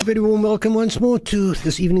Very warm welcome once more to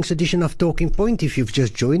this evening's edition of Talking Point. If you've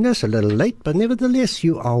just joined us a little late, but nevertheless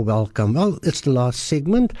you are welcome. Well, it's the last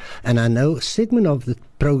segment, and I know segment of the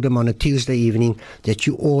program on a Tuesday evening that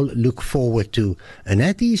you all look forward to, and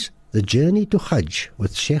that is the journey to Hajj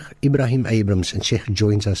with Sheigh Ebrahim Abrahams. And Sheikh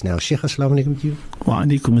joins us now. Sheikh, assalamu alaikum to you. Wa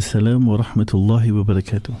alaikum assalam wa rahmatullahi wa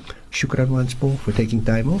barakatuh. Shukran once more for taking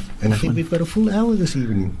time off. And I think we've got a full hour this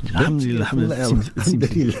evening. Alhamdulillah.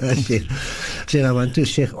 Alhamdulillah, Sheikh. Sheikh, I want to,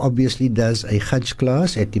 Sheikh obviously does a Hajj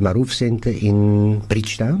class at the Maroof Center in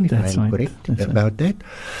Bridgetown, if I'm correct about that.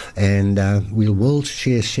 And we will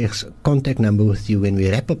share Sheikh's contact number with you when we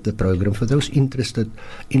wrap up the program for those interested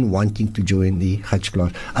in wanting to join the Hajj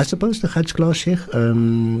class. I suppose the Hajj class, Sheikh,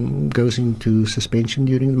 goes into suspension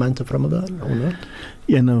during the month of Ramadan, or not?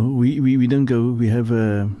 Yeah, no, we don't go. We have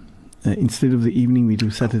instead of the evening, we do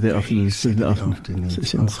Saturday afternoon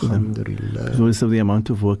sessions for them. Because of the amount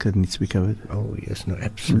of work that needs to be covered. Oh, yes, no,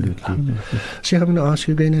 absolutely. Sheikh, I'm going to ask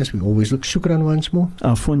you again, as we always look, shukran once more.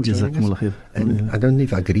 Afwan, jazakumullah khair. And I don't know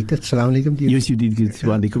if I greeted. Assalamu alaikum to you. Yes, you did greet.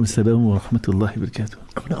 Wa alaikum assalam wa rahmatullahi wa barakatuh.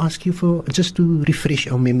 I'm going to ask you for, just to refresh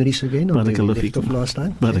our memories again on the left of last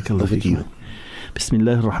time. Barakallah fikum. بسم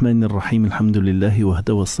الله الرحمن الرحيم الحمد لله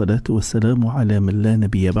وحده والصلاة والسلام على من لا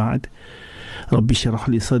نبي بعد رب اشرح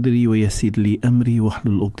لي صدري ويسر لي أمري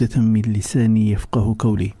واحلل عقدة من لساني يفقه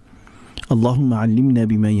قولي اللهم علمنا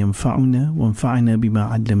بما ينفعنا وانفعنا بما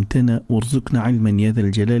علمتنا وارزقنا علما يا ذا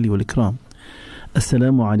الجلال والإكرام.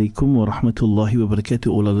 السلام عليكم ورحمة الله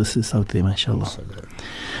وبركاته. All our listeners out there, mashallah.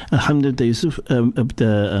 Alhamdulillah, Yusuf,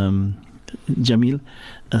 Jamil,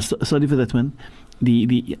 sorry for that one.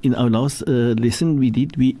 In our last lesson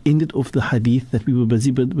we ended off the hadith that we were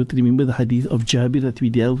busy with. Remember the hadith of Jabir that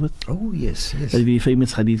we dealt with? Oh, yes. A very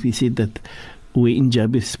famous hadith. We said that wherein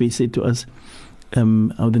Jabir said to us, how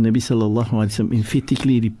the Nabi sallallahu alaihi wasallam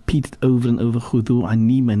emphatically repeated over and over, خُذُوا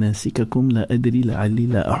عَنِّي مَنَاسِكَكُمْ لَا أَدْرِي لَعَلِّي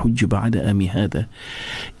لَا أَحُجُّ بَعْدَ أَمِي هَذَا.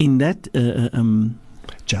 In that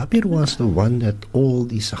Jabir was the one that all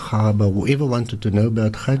the Sahaba, whoever wanted to know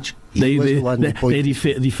about Hajj, they referred the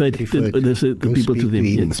people to them.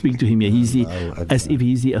 Yeah, speak to him. Yeah, as if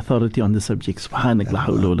he's the authority on the subject. Subhanak la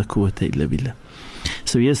hawla wa la quwwata illa billah.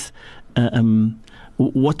 So yes,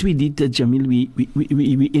 what we did, Jamil,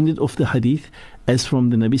 we ended off the hadith as from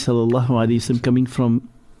the Nabi sallallahu alaihi wasallam coming from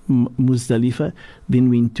Muzdalifah, then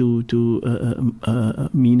went to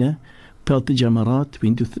Mina, pelt the jamarat,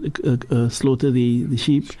 went to slaughter the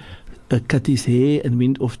sheep, cut his hair, and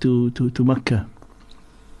went off to Makkah.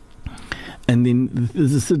 And then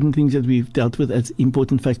there's certain things that we've dealt with as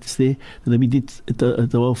important factors there. The Nabi did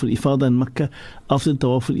Tawaf al-Ifada in Makkah. After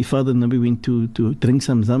Tawaf al-Ifada, the Nabi went to drink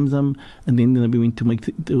some Zamzam, and then the Nabi went to make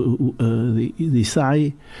the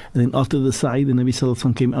Sa'i. And then after the Sa'i, the Nabi Sallallahu Alaihi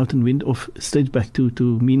Wasallam came out and went off straight back to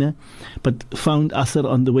Mina, but found Asr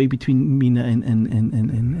on the way between Mina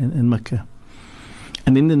and Makkah.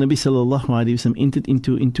 And then the Nabi Sallallahu Alaihi Wasallam entered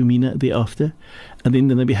into Mina thereafter. And then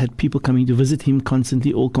the Nabi had people coming to visit him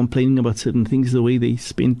constantly, all complaining about certain things, the way they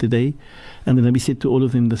spent the day. And the Nabi said to all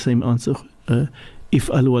of them the same answer, if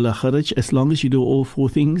al-wala kharaj, as long as you do all four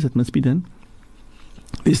things that must be done,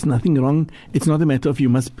 there's nothing wrong. It's not a matter of you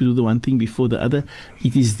must do the one thing before the other.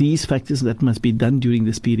 It is these factors that must be done during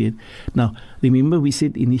this period. Now, remember we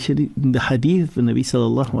said initially in the hadith of the Nabi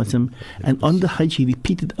Sallallahu Alaihi Wasallam, and on the Hajj he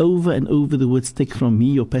repeated over and over the words, take from me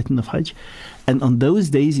your pattern of Hajj. And on those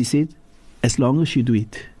days he said, as long as you do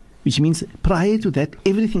it. Which means prior to that,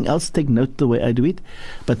 everything else take note the way I do it.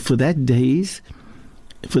 But for that days,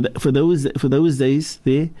 for those days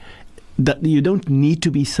there, that you don't need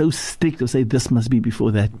to be so strict or say this must be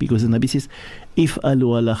before that, because the Nabi says, if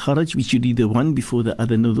al-wala kharaj, which you do the one before the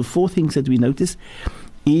other. Now the four things that we notice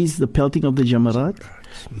is the pelting of the jamarat,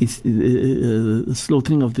 it's the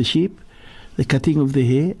slaughtering of the sheep, the cutting of the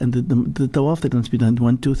hair, and the tawaf that must be done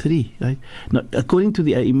 1, 2, 3. Right now, according to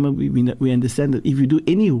the A'immah, we understand that if you do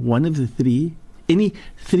any one of the three, any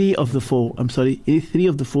three of the four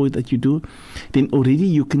that you do, then already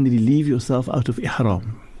you can relieve yourself out of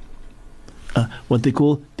ihram. What they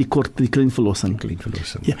call the clean verlossing.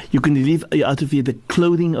 Yeah, you can relieve out of here the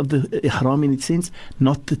clothing of the ihram in its sense,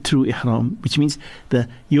 not the true ihram, which means that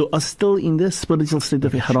you are still in the spiritual state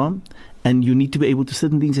of ihram, and you need to be able to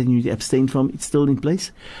certain things that you need to abstain from. It's still in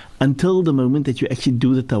place until the moment that you actually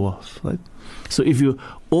do the tawaf, right? So if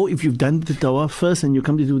you've done the tawaf first and you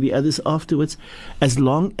come to do the others afterwards, as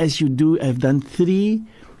long as you have done 3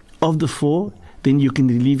 of the 4, then you can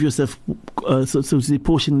relieve yourself, so the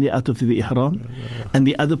portion out of the ihram, and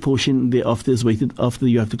the other portion thereafter is waited after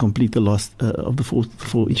you have to complete the last of the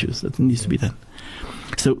four issues that needs to be done.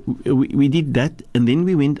 So we did that, and then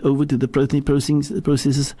we went over to the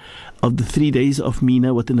processes of the 3 days of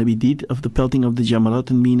Mina, what the Nabi did, of the pelting of the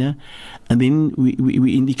Jamarat in Mina, and then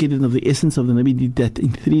we indicated of the essence of the Nabi did that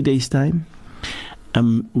in 3 days' time.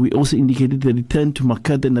 We also indicated the return to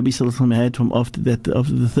Makkah that Nabi Sallallahu Alaihi Wasallam had from after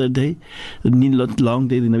the third day. The not long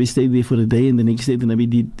day, the Nabi stayed there for a day, and the next day the Nabi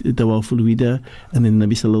did Tawaf al-Wida, and then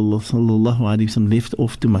Nabi Sallallahu Alaihi Wasallam left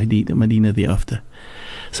off to Medina thereafter.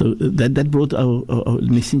 So that brought our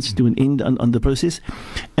message to an end on the process.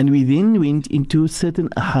 And we then went into certain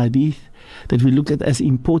ahadith that we look at as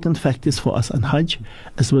important factors for us on Hajj,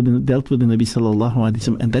 as well as dealt with the Nabi Sallallahu Alaihi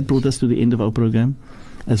Wasallam, and that brought us to the end of our program.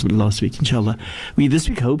 As well last week, inshallah. We this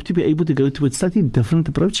week hope to be able to go to a slightly different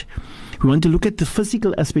approach. We want to look at the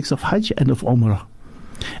physical aspects of Hajj and of Umrah.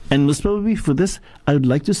 And most probably for this, I would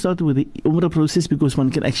like to start with the Umrah process, because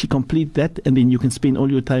one can actually complete that, and then you can spend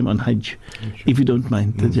all your time on Hajj, sure, if you don't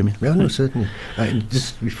mind, Jamil. No, certainly.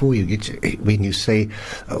 Just before you get, when you say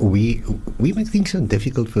we make things so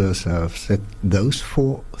difficult for ourselves, that those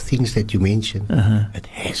 4 things that you mentioned, it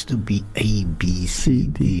has to be A, B, C,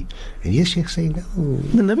 D. And yes, Sheikh say no.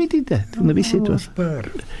 The Nabi did that. The Nabi said to us,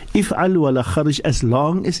 If'al wala kharij, as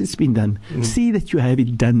long as it's been done. See that you have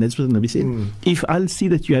it done. That's what the Nabi said. If'al, see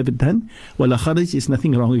that you have it done. Wala kharij, is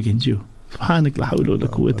nothing wrong against you. Subhanak la hawla wa la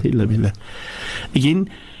quwwata illa billah. Again,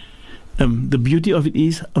 the beauty of it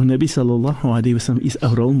is our Nabi Sallallahu Alaihi Wasallam is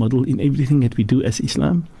our role model in everything that we do as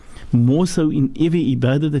Islam. More so in every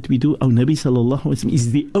ibadah that we do, our Nabi Sallallahu Alaihi Wasallam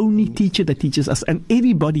is the only teacher that teaches us. And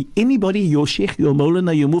anybody, your Sheikh, your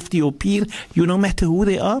Maulana, your Mufti, your Peer, no matter who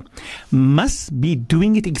they are, must be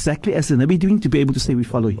doing it exactly as the Nabi doing, to be able to say we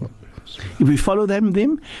follow him. If we follow them,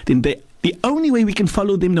 then the only way we can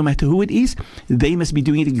follow them, no matter who it is, they must be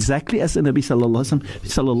doing it exactly as the Nabi Sallallahu Alaihi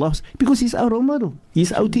Wasallam, because he's our role model.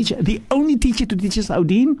 He's our teacher, the only teacher to teach us our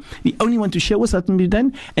deen, the only one to show us how to be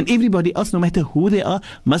done, and everybody else, no matter who they are,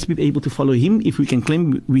 must be able to follow him if we can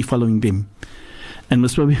claim we're following them. And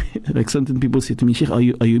most probably, like certain people say to me, Sheikh, are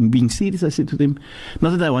you being serious? I said to them,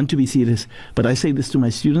 not that I want to be serious, but I say this to my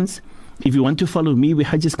students: if you want to follow me where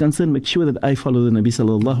Hajj is concerned, make sure that I follow the Nabi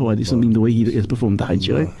Sallallahu Alaihi Wasallam in the way he has performed the Hajj,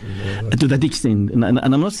 right? To that extent. And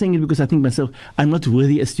I'm not saying it because I think myself, I'm not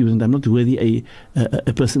worthy a student, I'm not worthy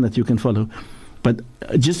a person that you can follow. But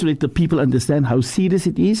just to let the people understand how serious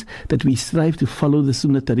it is that we strive to follow the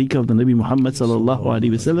Sunnah Tariqah of the Nabi Muhammad Sallallahu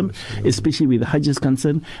Alaihi Wasallam, especially where the Hajj is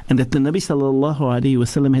concerned, and that the Nabi Sallallahu Alaihi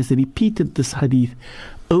Wasallam has repeated this hadith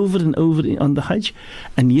over and over on the Hajj,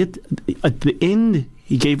 and yet at the end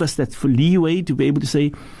he gave us that leeway to be able to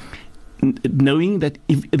say, knowing that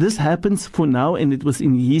if this happens for now, and it was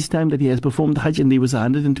in his time that he has performed the Hajj, and there was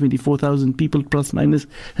 124,000 people plus minus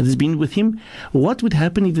that has been with him, what would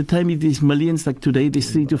happen at the time if there's millions, like today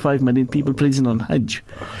there's 3 to 5 million people present on Hajj?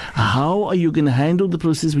 How are you going to handle the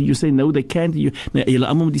process when you say no, they can't? And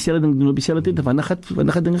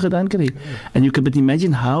you can but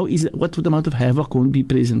imagine how is it, what amount of havoc won't be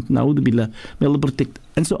present. Na'udhu may Allah protect.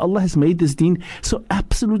 And so Allah has made this deen so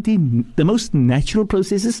absolutely the most natural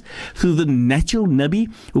processes through the natural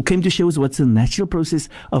Nabi who came to show us what's the natural process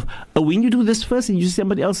of when you do this first and you see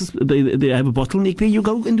somebody else, they have a bottleneck there, you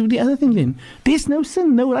go and do the other thing then. There's no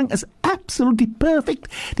sin, no wrong. It's absolutely perfect.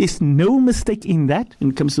 There's no mistake in that when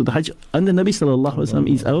it comes to the Hajj. And the Nabi Sallallahu Alaihi Wasallam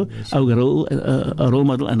is our role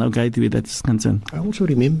model and our guide where that's concerned. I also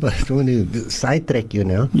remember, I want to sidetrack you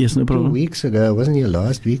now. Yes, no problem. 2 weeks ago, wasn't it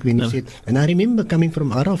last week when you said, and I remember coming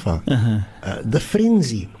from Arafah, the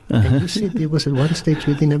frenzy. And you said there was at one stage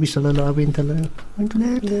where the Nabi Sallallahu Alaihi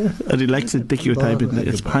Wasallam relax and take your time.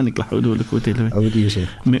 How would you say?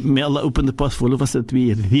 May Allah open the path for all of us that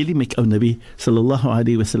we really make our Nabi Sallallahu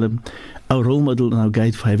Alaihi Wasallam our role model and our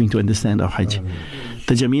guide for having to understand our Hajj.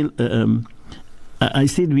 The Jamil, I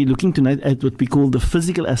said we're looking tonight at what we call the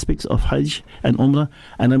physical aspects of Hajj and Umrah,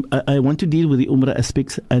 and I want to deal with the Umrah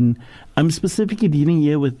aspects, and I'm specifically dealing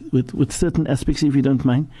here with certain aspects, if you don't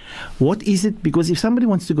mind. What is it? Because if somebody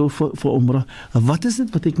wants to go for Umrah, what is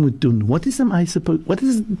it what ek moet doen? What is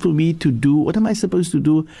it for me to do? What am I supposed to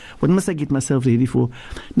do? What must I get myself ready for?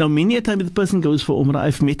 Now, many a time the person goes for Umrah,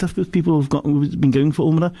 I've met up with people who've been going for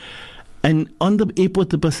Umrah, and on the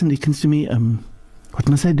airport the person comes to me, what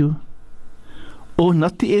must I do? Oh,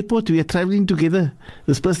 not the airport, we are traveling together.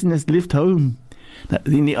 This person has left home.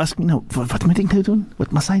 Then they ask me, now, what am I doing?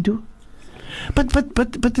 What must I do? But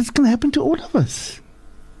it's going to happen to all of us.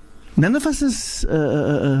 None of us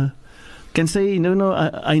can say, no,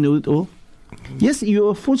 I know it all. Yes, you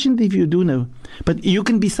are fortunate if you do know. But you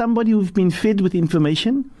can be somebody who's been fed with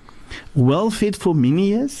information, well fed for many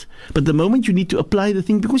years, but the moment you need to apply the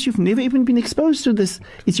thing, because you've never even been exposed to this,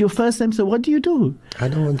 it's your first time, so what do you do? I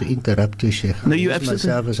don't want to interrupt you, Sheikh. No, you use absolutely...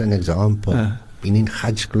 myself as an example. Been in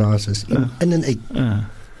Hajj classes, in and out.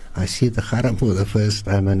 I see the haram for the first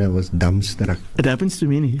time and I was dumbstruck. It happens to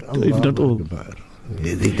many, if not all.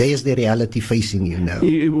 There's the reality facing you now.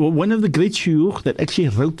 One of the great shuyukh that actually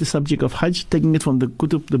wrote the subject of Hajj, taking it from the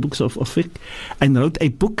kutub, the books of fiqh, and wrote a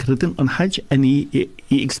book written on Hajj, and he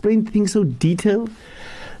explained things so detailed.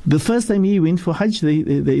 The first time he went for Hajj,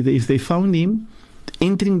 they found him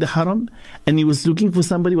entering the haram, and he was looking for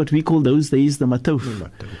somebody, what we call those days the matawf,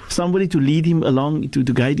 somebody to lead him along, to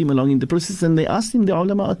guide him along in the process. And they asked him, the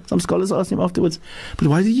ulama, some scholars asked him afterwards, but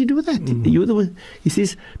why did you do that? You're the one. He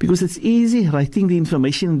says, because it's easy writing the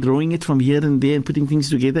information, drawing it from here and there and putting things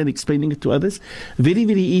together and explaining it to others. Very,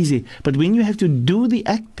 very easy. But when you have to do the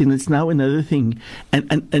act, then it's now another thing.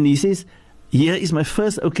 And he says, here is my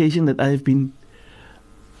first occasion that I have been.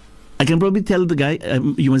 I can probably tell the guy,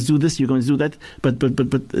 you must do this, you're going to do that, but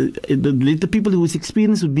let the people who is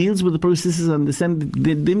experienced, who deals with the processes, understand,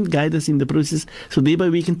 them guide us in the process, so thereby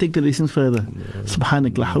we can take the lessons further.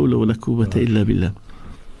 Subhanak la hawla wa la quwwata illa billah.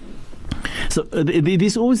 So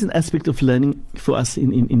there's always an aspect of learning for us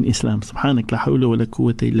in Islam. Subhanak la hawla wa la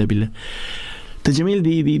quwwata illa billah. Jamil,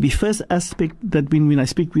 the first aspect that when I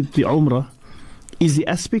speak with the Umrah is the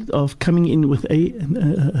aspect of coming in with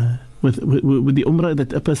with the Umrah,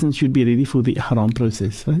 that a person should be ready for the Ihram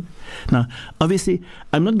process, right? Now, obviously,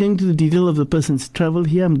 I'm not going to the detail of the person's travel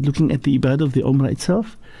here. I'm looking at the ibadah of the Umrah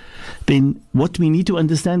itself. Then what we need to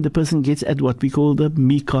understand, the person gets at what we call the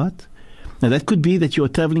miqat. Now, that could be that you are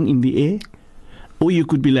traveling in the air, or you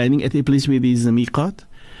could be landing at a place where there is a miqat.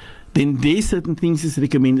 Then there's certain things is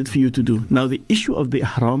recommended for you to do. Now, the issue of the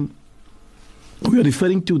Ihram, we are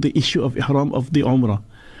referring to the issue of Ihram of the Umrah.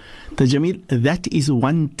 The Jamil, that is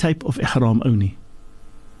one type of Ihram only.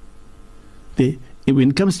 When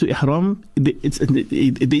it comes to Ihram,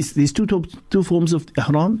 there's two forms of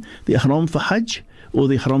Ihram: the Ihram for Hajj or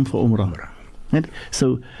the Ihram for Umrah. Right?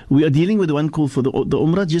 So we are dealing with the one called for the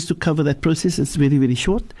Umrah, just to cover that process. It's very, very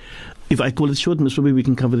short. If I call it short, most probably we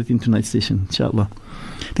can cover it in tonight's session, inshallah.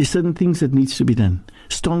 There's certain things that needs to be done.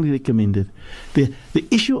 Strongly recommended. The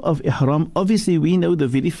issue of Ihram, obviously we know the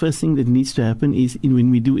very first thing that needs to happen is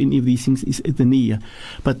when we do any of these things is the niyyah.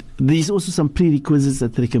 But there's also some prerequisites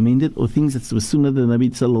that are recommended, or things that was sunnah the Nabi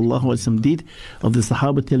sallallahu alaihi wasallam did, of the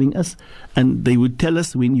Sahaba telling us, and they would tell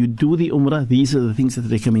us, when you do the Umrah, these are the things that are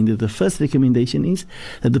recommended. The first recommendation is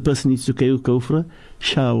that the person needs to go for a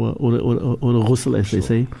shower or a ghusl, as they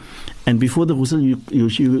say. And before the ghusl,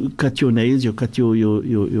 you cut your nails, you cut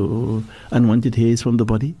your unwanted hairs from the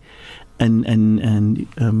body, and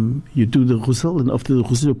you do the ghusl, and after the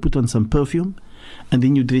ghusl you put on some perfume, and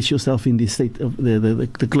then you dress yourself in the state of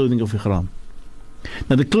the clothing of ihram.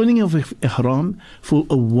 Now, the clothing of ihram for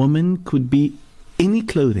a woman could be any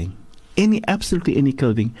clothing, absolutely any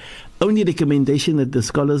clothing. Only recommendation that the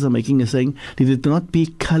scholars are making is saying that it not be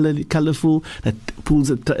colorful, that pulls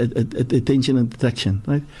attention and attraction,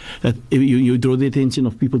 right? That you draw the attention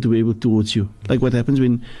of people to be able towards you. Like what happens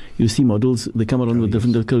when you see models, they come around with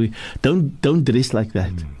different clothing. Don't dress like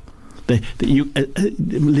that. Let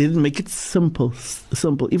it make it simple.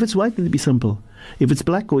 If it's white, let it be simple. If it's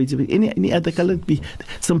black or any other color,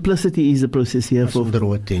 simplicity is the process here. For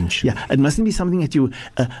draw attention. Yeah, it mustn't be something that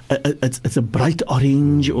it's a bright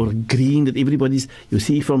orange or green that you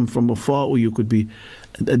see from afar, or you could be.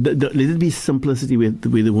 Let it be simplicity where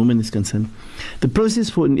the woman is concerned. The process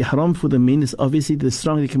for an ihram for the men is obviously the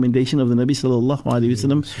strong recommendation of the Nabi sallallahu alaihi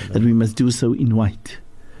wasallam that we must do so in white.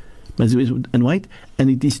 And white, and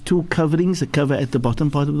it is two coverings: a cover at the bottom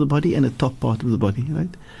part of the body and a top part of the body, right?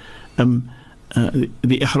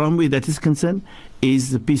 The ihram where that is concerned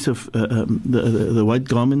is the piece of the white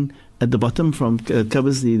garment at the bottom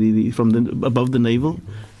covers from above the navel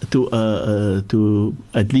to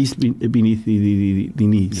at least beneath the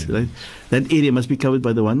knees, right? That area must be covered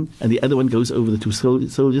by the one, and the other one goes over the two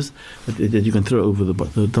soldiers that you can throw over the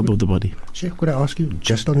top of the body. Sheikh, could I ask you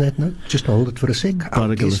just on that note, just hold it for a sec?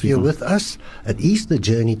 If you're with us, it is the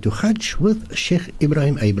journey to Hajj with Sheikh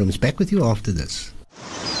Ebrahim Abrahams. Back with you after this.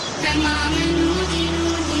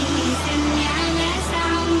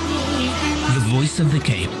 The Voice of the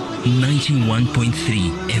Cape, 91.3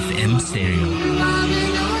 FM stereo.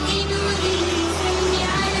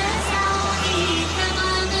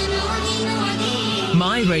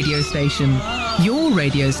 My radio station, your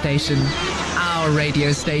radio station, our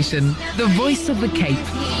radio station, the Voice of the Cape.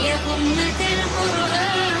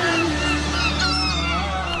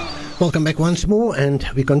 Welcome back once more, and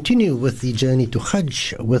we continue with the journey to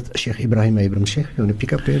Hajj with Sheigh Ebrahim Abrahams. Sheikh, you want to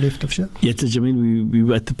pick up where you left off, sir? Yes, Jamil, we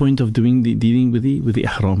were at the point of dealing with the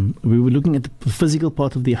ihram. We were looking at the physical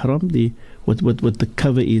part of the ihram, what the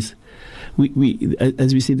cover is. We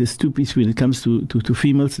as we say, there's two pieces when it comes to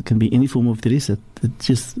females. It can be any form of dress,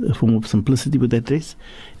 just a form of simplicity with that dress.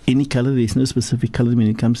 Any color, there's no specific color when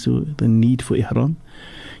it comes to the need for ihram.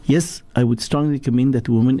 Yes, I would strongly recommend that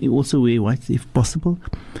women also wear white if possible.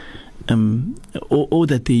 Or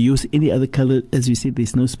that they use any other color. As we said,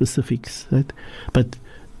 there's no specifics, right? But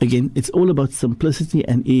again, it's all about simplicity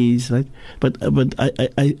and ease, right? But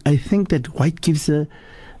I think that white gives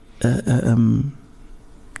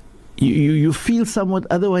you feel somewhat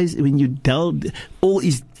otherwise when you all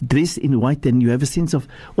is dressed in white, and you have a sense of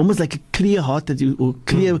almost like a clear heart or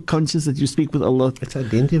clear conscience that you speak with Allah. It's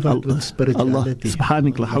identified with spirituality.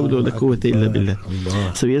 Subhanallah, hawla wa la quwwata illa billah.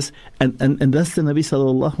 So yes, and thus the Nabi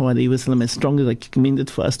sallallahu alayhi wa sallam has strongly recommended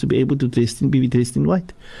for us to be able to be dressed in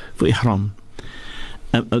white for ihram.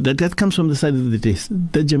 That comes from the side of the dress.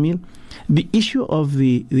 The Jamil, the issue of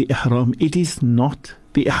the ihram, it is not,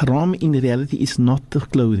 the ihram in reality is not the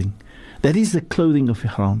clothing. That is the clothing of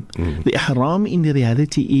ihram. The ihram in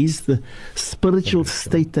reality is the spiritual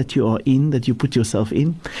state that you are in, that you put yourself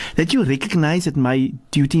in, that you recognize that my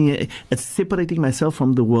duty is separating myself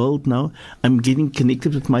from the world now. I'm getting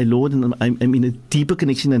connected with my Lord, and I'm in a deeper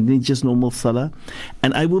connection than just normal salah.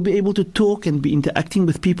 And I will be able to talk and be interacting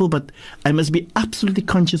with people, but I must be absolutely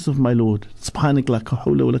conscious of my Lord. Subhanallah,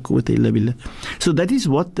 hawla wa la quwwata illa billah. So that is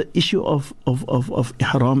what the issue of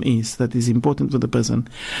ihram is, that is important for the person.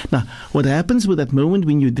 Now, what happens with that moment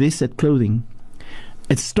when you dress that clothing,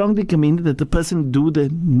 it's strongly recommended that the person do the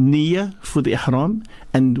niyyah for the ihram.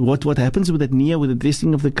 And what happens with that niyyah, with the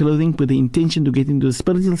dressing of the clothing, with the intention to get into a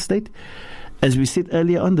spiritual state, as we said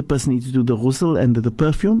earlier on, the person needs to do the ghusl and the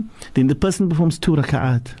perfume. Then the person performs 2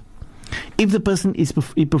 raka'at. If the person is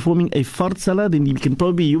performing a fard salah, then he can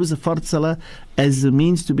probably use a fard salah as a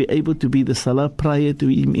means to be able to be the salah prior to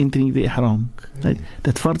him entering the ihram. Right?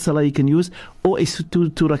 That fard salah he can use, or a 2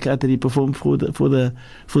 rak'at that he performed for the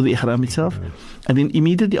ihram itself. And then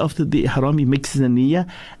immediately after the ihram, he mixes the niyyah.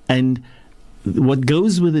 And what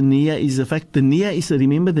goes with the niyyah is the fact, the niyyah is,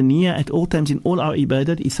 remember, the niyyah at all times in all our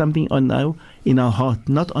ibadat is something in our heart,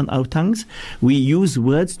 not on our tongues. We use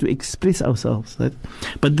words to express ourselves, right?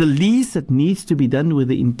 But the least that needs to be done with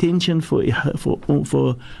the intention for an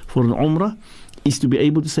umrah is to be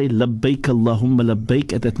able to say labbaik Allahumma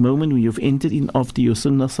labbaik at that moment when you've entered in after your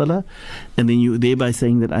sunnah salah, and then you thereby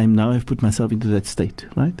saying that I have put myself into that state,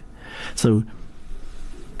 right? So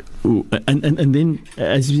and then,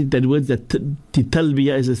 as you said, that word, that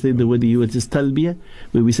talbiyah, as I said, the word you is talbiyah,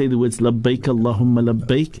 where we say the words labbaik Allahumma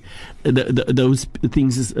labbaik. Those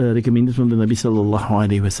things is recommended from the Nabi sallallahu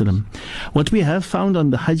alaihi wasallam. What we have found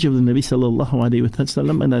on the Hajj of the Nabi sallallahu alaihi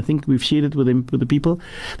wasallam, and I think we've shared it with the people,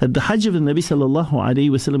 that the Hajj of the Nabi sallallahu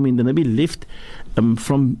alaihi wasallam, when the Nabi left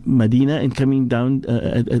from Medina and coming down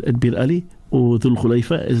at Bir Ali, or Dhul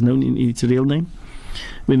Khulaifa, as known in its real name.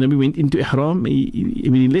 When Nabi went into ihram, when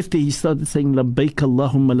he left there, he started saying labbaik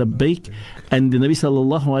Allahumma labbaik, and the Nabi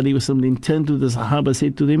sallallahu alaihi wasallam then turned to the Sahaba,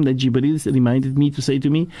 said to them that Jibreel reminded me to say to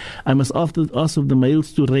me, I must ask of the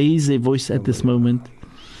males to raise their voice at this moment,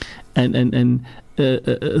 and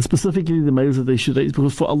specifically the males, that they should raise,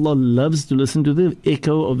 because for Allah loves to listen to the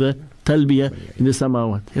echo of the talbiyah in the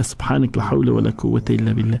samawat. Ya subhanak la hawla wa la quwwata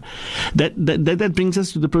illa billah. That brings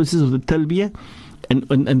us to the process of the talbiyah. And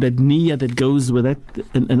that niyyah that goes with that,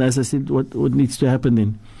 and as I said, what needs to happen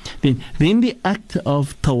then the act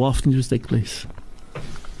of tawaf needs to take place.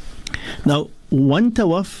 Now, one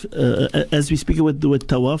tawaf, as we speak about the word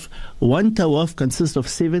tawaf, one tawaf consists of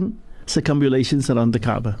 7 circumambulations around the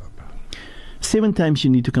Kaaba. 7 times you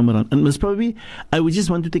need to come around. And most probably, I would just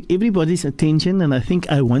want to take everybody's attention, and I think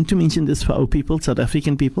I want to mention this for our people, South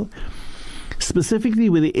African people, specifically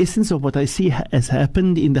with the essence of what I see has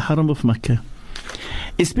happened in the Haram of Makkah.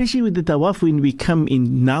 Especially with the tawaf when we come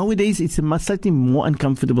in. Nowadays, it's slightly more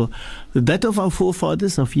uncomfortable. That of our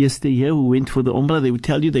forefathers of yesteryear who went for the Umrah, they would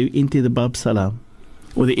tell you they would enter the Bab Salam,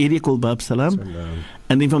 or the area called Bab Salam,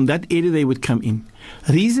 and then from that area they would come in.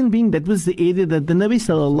 Reason being, that was the area that the Nabi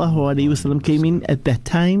sallallahu alaihi wasallam came in at that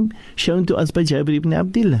time, shown to us by Jabir ibn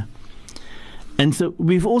Abdullah. And so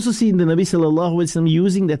we've also seen the Nabi sallallahu alaihi wasallam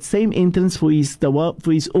using that same entrance for his tawaf,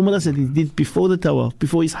 for his umrah that he did before the tawaf,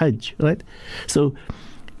 before his Hajj, right? So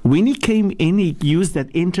when he came in, he used that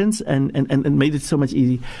entrance and made it so much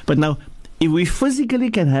easy. But now, if we physically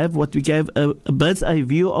can have what we have, a bird's eye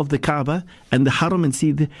view of the Kaaba and the Haram, and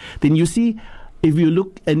see then you see if you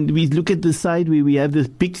look and we look at the side where we have this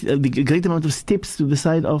big, the great amount of steps to the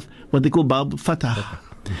side of what they call Bab Fatah,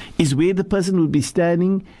 is where the person would be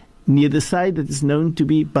standing near the side that is known to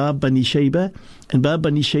be Bab Bani Shayba. And Bab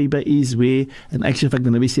Bani Shayba is where, and actually, in fact, the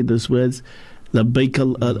Nabi said those words, لبيك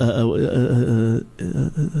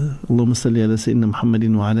اللهم صل على سيدنا محمد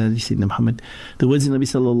وعلى آل سيدنا محمد. The words the Nabi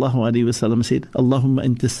sallallahu alayhi wa sallam said, Allahumma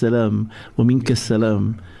anta salam wa minka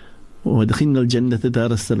salam وادخلنا الجنة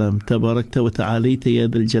دار السلام تباركت وتعاليت يا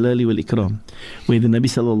ذا الجلال والإكرام. Where the Nabi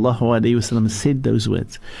sallallahu alayhi wa sallam said those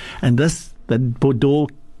words. And thus that door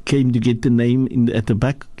came to get the name at the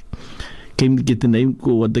back, came to get the name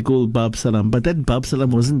what they call Bab Salam. But that Bab Salam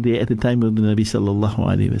wasn't there at the time of the Nabi sallallahu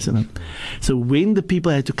alayhi wa sallam. So when the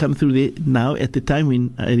people had to come through there, now at the time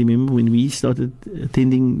when I remember when we started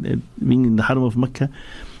attending, being in the Haram of Makkah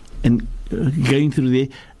and going through there,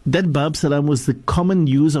 that Bab Salam was the common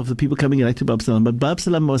use of the people coming right to Bab Salam. But Bab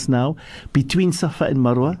Salam was now between Safa and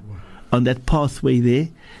Marwa on that pathway there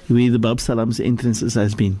where the Bab Salam's entrances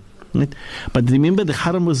has been. Right? But remember, the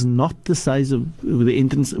Haram was not the size of the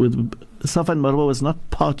entrance. With Safa and Marwa was not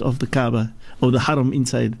part of the Kaaba or the Haram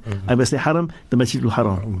inside. I must say Haram, the Masjid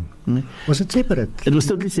al-Haram. Was it separate? It was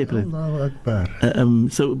totally separate. Allahu Akbar.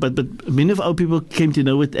 So, but many of our people came to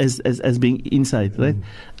know it as being inside, right?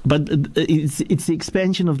 But it's the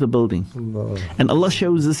expansion of the building. Allah. And Allah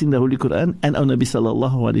shows us in the Holy Quran, and our Nabi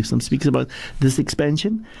sallallahu alayhi wa sallam speaks about this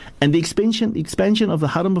expansion. And the expansion of the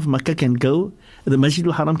Haram of Makkah can go, the Masjid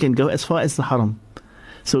al-Haram can go as far as the Haram.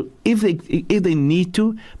 So if they need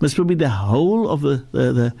to, most probably the whole of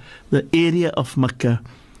the area of Makkah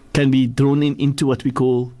can be drawn into what we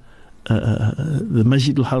call the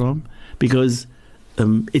Masjid al-Haram, because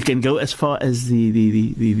it can go as far as the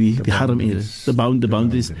Haram area. The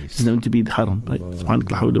boundaries is known to be the Haram. Right?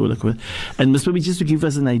 And most probably just to give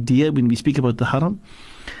us an idea, when we speak about the Haram,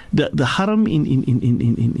 the Haram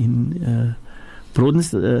in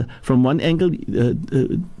broadness, from one angle,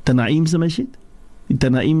 Tanaim's the Masjid.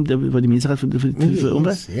 Tanaim, wat die mense gaat vir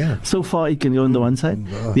Umrah. So far it can go on the one side.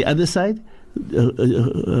 The other side,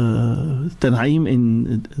 Tanaim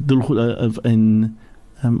and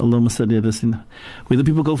Allahumma salli ala sayyidina, where the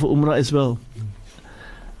people go for Umrah as well.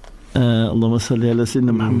 Allahumma salli ala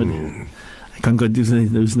sayyidina Muhammad. I can't go do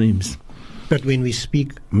those names. But when we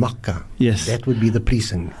speak Makkah, yes, that would be the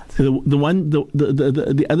precinct. So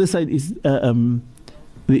the other side is the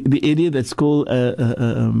area that's called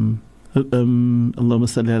Allahumma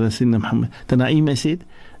salli ala sayyidina Muhammad. Tanaim, I said,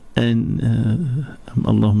 and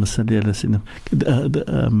Allahumma salli ala sayyidina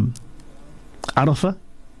Arafah.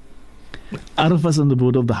 Arafah is on the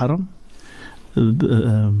border of the Haram.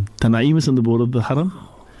 Tanaim is on the border of the Haram.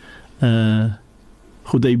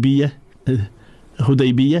 Hudaybiyah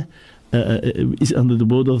is under the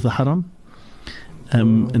border of the Haram.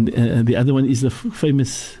 And the other one is the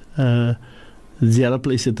famous ziyarah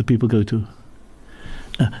place that the people go to.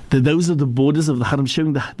 Those are the borders of the Haram,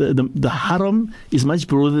 showing the Haram is much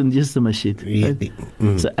broader than just the Masjid. Right?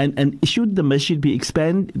 So, and should the Masjid be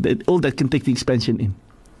expanded, all that can take the expansion in.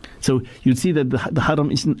 So you'd see that the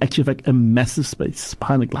Haram is in actual fact a massive space.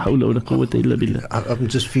 Subhanallah. I'm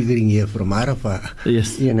just figuring here from Arafah.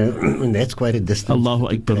 Yes. And that's quite a distance. Allahu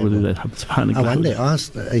Akbar. I one day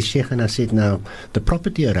asked a Sheikh, and I said, now, the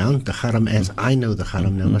property around the Haram, as I know the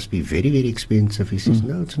Haram now, must be very, very expensive. He says,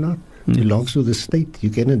 no, it's not. It belongs to the state. You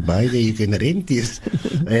cannot buy there, you can rent this.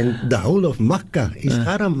 And the whole of Makkah is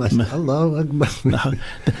Haram. Allahu Akbar.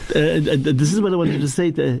 This is what I wanted to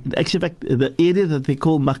say. Actually, in fact, the area that they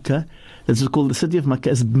call Makkah, that's called the city of Makkah,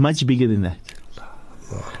 is much bigger than that.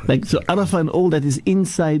 Like, so Arafah and all that is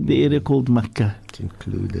inside the area called Makkah. It's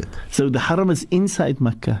included. So the Haram is inside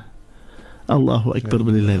Makkah. Allahu Akbar.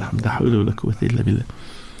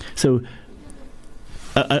 So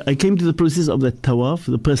I came to the process of the tawaf,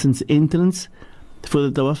 the person's entrance for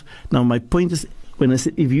the tawaf. Now my point is, when I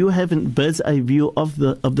said, if you have a bird's eye view of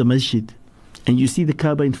the masjid, and you see the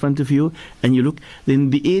Kaaba in front of you, and you look, then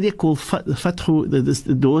the area called Fathu,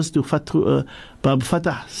 the doors to Fathu, Bab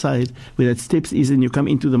Fatah side, where that steps is, and you come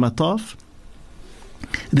into the mataf,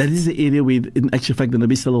 that is the area where, in actual fact, the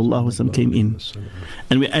Nabi sallallahu alaihi wasallam came in.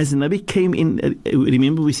 And as the Nabi came in,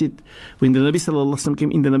 remember we said, when the Nabi sallallahu alaihi wasallam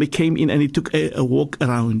came in, the Nabi came in and he took a walk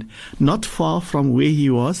around. Not far from where he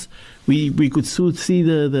was, we could see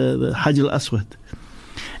the Hajj al-Aswad.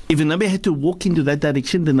 If the Nabi had to walk into that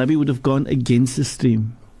direction, the Nabi would have gone against the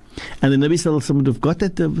stream. And the Nabi sallallahu alaihi wasallam would have got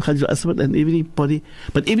at the Hajj al-Aswad, and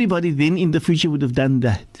everybody then in the future would have done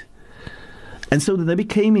that. And so the Nabi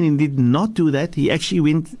came in and did not do that. He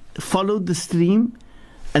actually followed the stream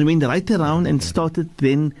and went right around and started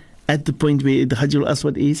then at the point where the Hajj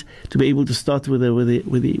al-Aswad is, to be able to start with the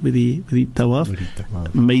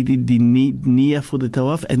tawaf, made it the niyyah for the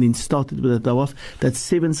tawaf, and then started with the tawaf. That's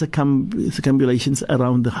 7 circumambulations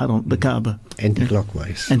around the Haram, the Kaaba.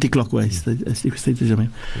 Anti-clockwise. As you stated, Jamil.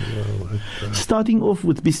 Starting off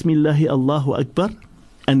with Bismillahi Allahu Akbar,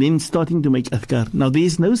 and then starting to make adhkar. Now, there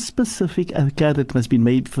is no specific adhkar that must be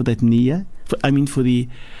made for that niyyah, for the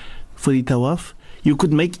tawaf. You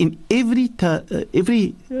could make in every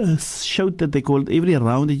shout that they call it, every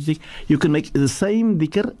round that you take, you can make the same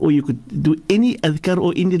dhikr, or you could do any adhkar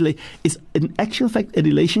or any. It's in actual fact a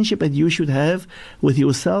relationship that you should have with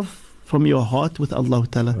yourself, from your heart, with Allah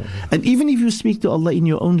Ta'ala. And even if you speak to Allah in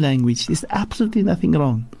your own language, there's absolutely nothing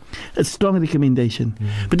wrong. A strong recommendation.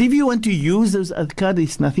 But if you want to use those adhkar,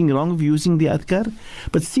 there's nothing wrong with using the adhkar.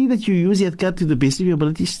 But see that you use the adhkar to the best of your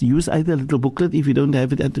abilities. Use either a little booklet if you don't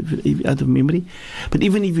have it out of memory. But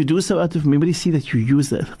even if you do so out of memory, see that you use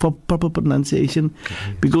the proper pronunciation.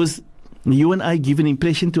 Because you and I give an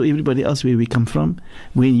impression to everybody else where we come from,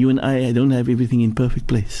 when you and I don't have everything in perfect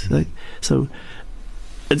place. Right? So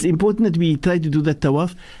it's important that we try to do that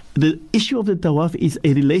tawaf. The issue of the tawaf is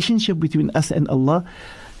a relationship between us and Allah.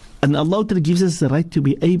 And Allah gives us the right to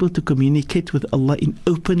be able to communicate with Allah in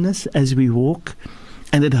openness as we walk.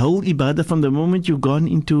 And that whole ibadah, from the moment you've gone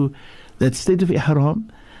into that state of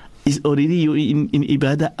ihram, is already you in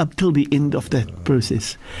ibadah up till the end of that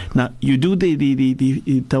process. Now, you do the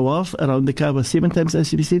tawaf around the Kaaba 7 times,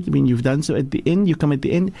 as we said. When you've done so at the end, you come at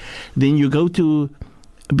the end. Then you go to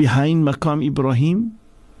behind Maqam Ibrahim.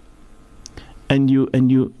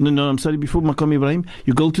 Before Maqam Ibrahim,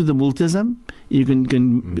 you go to the Multazam. You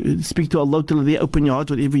can speak to Allah till there, open your heart,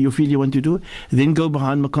 whatever you feel you want to do. Then go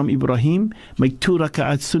behind Maqam Ibrahim, make 2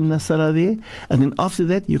 raka'at sunnah salah there, and then after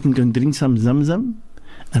that you can go and drink some zamzam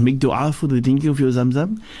and make dua for the drinking of your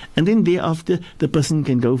zamzam. And then thereafter the person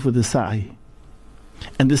can go for the sa'i.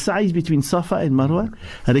 And the sa'i is between Safa and Marwa.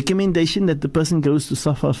 A recommendation that the person goes to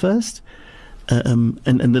Safa first. And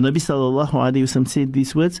the Nabi sallallahu alayhi wa sallam said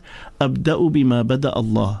these words, Abda'u bima bada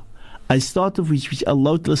Allah. I start off which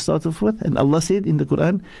Allah will start off with. And Allah said in the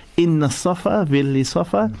Quran, Inna Safa, verily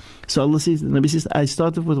Safa. So Allah says, the Nabi says, I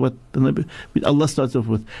start off with what Allah starts off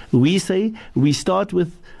with. We say, we start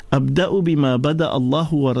with Abda'u bima bada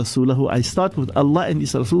Allahu wa Rasulahu. I start with Allah and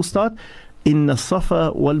His Rasul start. Inna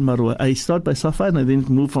Safa wal Marwa. I start by Safa and I then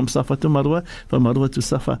move from Safa to Marwa, from Marwa to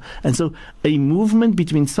Safa. And so a movement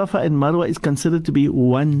between Safa and Marwa is considered to be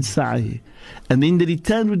one sa'i. And then the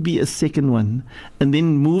return would be a second one. And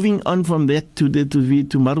then moving on from that to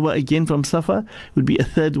Marwa again from Safa would be a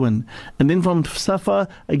third one. And then from Safa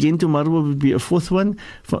again to Marwa would be a fourth one.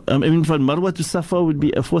 From Marwa to Safa would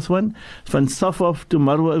be a fourth one. From Safa to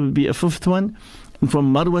Marwa would be a fifth one. And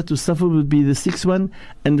from Marwa to Safa would be the 6th one,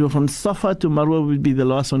 and from Safa to Marwa would be the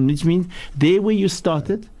last one, which means there where you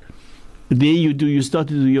started, you start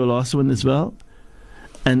to do your last one as well,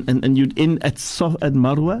 and you'd end at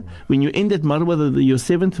Marwa. When you end at Marwa, your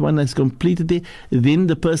 7th one is completed there. Then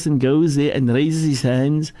the person goes there and raises his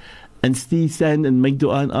hands and stand and make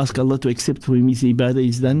dua and ask Allah to accept for him his ibadah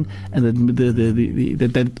is done, and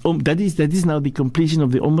that is now the completion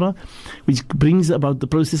of the Umrah, which brings about the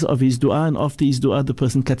process of his dua. And after his dua, the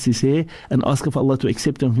person cuts his hair and asks of Allah to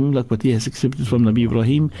accept him, like what he has accepted from Nabi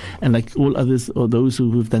Ibrahim and like all others or those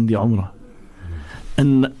who have done the Umrah.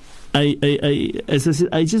 And as I said,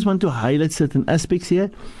 I just want to highlight certain aspects here.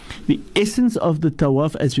 The essence of the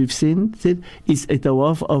tawaf, as we've said, is a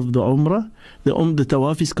tawaf of the Umrah. The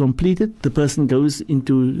tawaf is completed. The person goes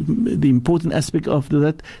into the important aspect of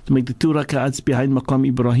that, to make the 2 rak'ats behind Maqam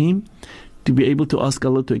Ibrahim, to be able to ask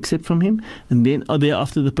Allah to accept from him. And then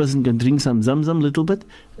thereafter the person can drink some zamzam a little bit,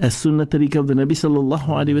 as sunnah tariqah of the Nabi sallallahu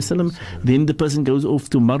alayhi wa sallam. Then the person goes off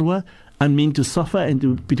to Marwa, and mean to Safa,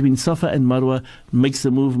 and between Safa and Marwa makes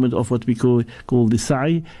the movement of what we call the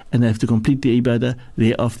sa'i, and have to complete the ibadah.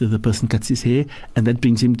 Thereafter the person cuts his hair, and that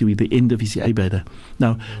brings him to the end of his ibadah.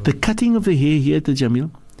 Now, the cutting of the hair here at the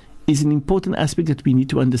Jamil is an important aspect that we need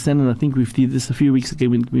to understand, and I think we did this a few weeks ago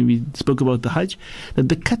when we spoke about the Hajj, that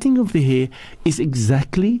the cutting of the hair is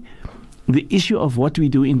exactly the issue of what we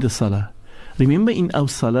do in the Salah. Remember, in our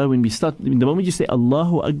Salah, when we start, the moment you say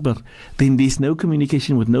Allahu Akbar, then there's no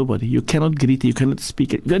communication with nobody. You cannot greet, you cannot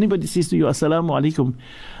speak. If anybody says to you Assalamu alaikum,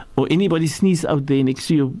 or anybody sneezes out there next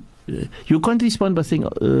to you, you can't respond by saying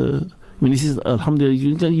when he says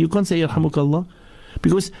Alhamdulillah, you can't say Yarhamukallah,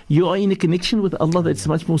 because you are in a connection with Allah that's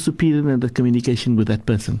much more superior than the communication with that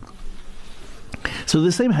person. So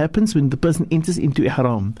the same happens when the person enters into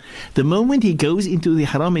ihram. The moment he goes into the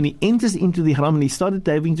ihram and he enters into the ihram and he started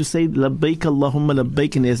having to say labbaik Allahumma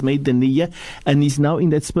labbaik, and he has made the niyyah and he's now in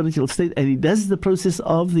that spiritual state and he does the process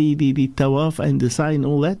of the tawaf and the sa'i and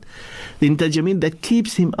all that, then tajamil, that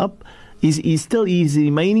keeps him up. He's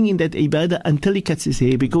remaining in that ibadah until he cuts his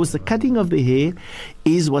hair, because the cutting of the hair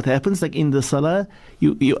is what happens. Like in the salah,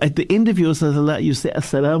 you at the end of your salah, you say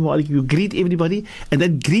assalamu alaikum, you greet everybody, and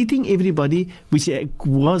that greeting everybody, which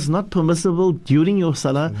was not permissible during your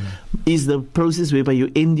salah, is the process whereby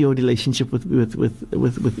you end your relationship with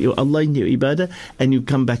your Allah in your ibadah, and you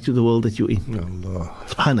come back to the world that you're in. Allah.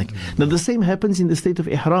 Subhanak. Now the same happens in the state of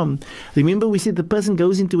ihram. Remember, we said the person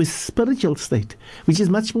goes into a spiritual state, which is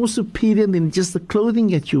much more superior than just the clothing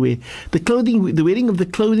that you wear. The wearing of the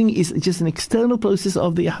clothing is just an external process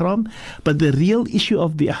of the ihram, but the real issue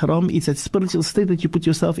of the ihram is that spiritual state that you put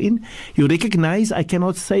yourself in. You recognize, I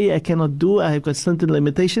cannot say, I cannot do, I have got certain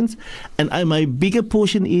limitations, and my bigger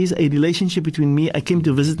portion is a relationship between me. I came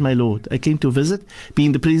to visit my Lord. I came to visit, be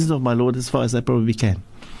in the presence of my Lord as far as I probably can.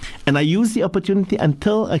 And I use the opportunity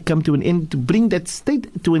until I come to an end. To bring that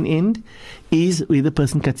state to an end is where the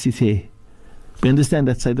person cuts his hair. We understand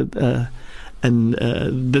that side,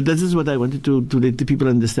 this is what I wanted to let the people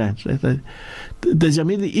understand. Right?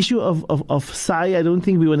 The issue of sa'i, I don't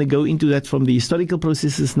think we want to go into that from the historical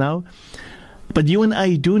processes now. But you and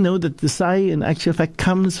I do know that the sa'i in actual fact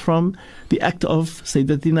comes from the act of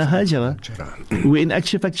Sayyidatina Hajara, where in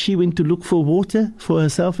actual fact she went to look for water for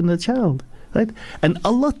herself and her child. Right? And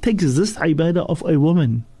Allah takes this ibadah of a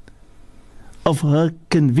woman, of her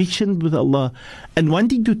conviction with Allah, and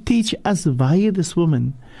wanting to teach us via this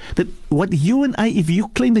woman that what you and I, if you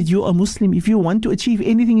claim that you are Muslim, if you want to achieve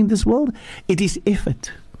anything in this world, it is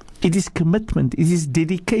effort, it is commitment, it is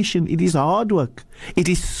dedication, it is hard work, it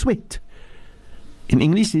is sweat. In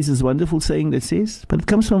English, there's this wonderful saying that says, but it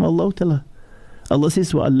comes from Allah Ta'ala. Allah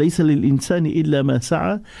says, وَأَلَّيْسَ لِلْإِنسَانِ إِلَّا مَا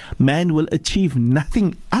سَعَى. Man will achieve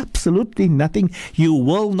nothing, absolutely nothing. You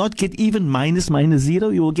will not get even minus zero.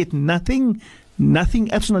 You will get nothing,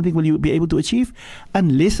 absolutely nothing will you be able to achieve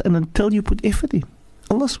unless and until you put effort in.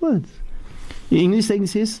 Allah's words. The English saying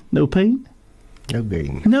says, no pain, no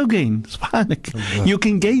gain. No gain. Subhanak. You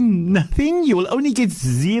can gain nothing. You will only get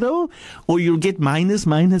zero, or you'll get minus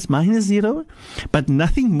zero, but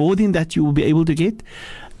nothing more than that you will be able to get.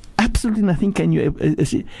 Absolutely nothing can you,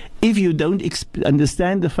 if you don't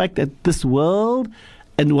understand the fact that this world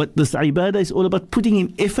and what this ibadah is all about, putting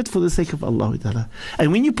in effort for the sake of Allah Ta'ala.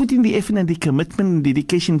 And when you put in the effort and the commitment and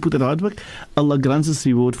dedication, put in hard work, Allah grants us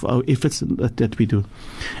reward for our efforts that we do.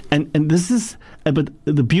 And this is, but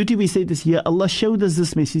the beauty we say this here, Allah showed us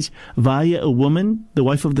this message via a woman, the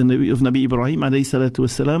wife of Nabi Ibrahim alayhi salatu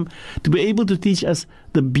wasalam, to be able to teach us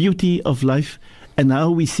the beauty of life. And now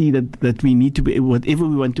we see that we need to be, whatever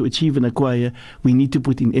we want to achieve and acquire, we need to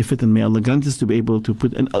put in effort, and may Allah grant us to be able to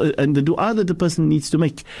put, and the dua that the person needs to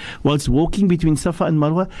make whilst walking between Safa and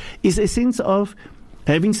Marwa is a sense of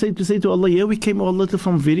having said to say to Allah, yeah, we came all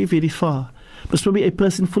from very, very far. But it's probably a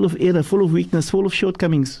person full of error, full of weakness, full of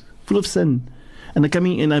shortcomings, full of sin. And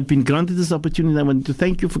I've been granted this opportunity. I want to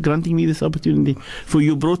thank you for granting me this opportunity, for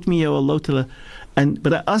you brought me here, Allah Ta'ala.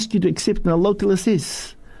 But I ask you to accept, and Allah Ta'ala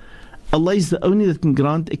says, Allah is the only that can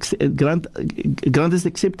grant us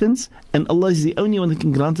acceptance, and Allah is the only one that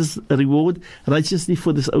can grant us a reward righteously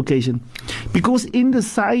for this occasion. Because in the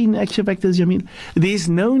sa'i, in actual fact, Jamil, there is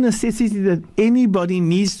no necessity that anybody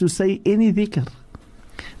needs to say any dhikr.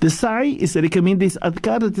 The sa'i is recommended, this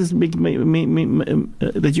adhkar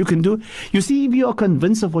that you can do. You see, if you are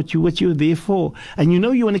convinced of what you're there for, and you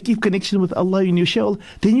know you want to keep connection with Allah in your soul,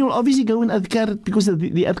 then you'll obviously go in adhkar, because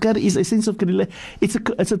the adhkar is a sense of,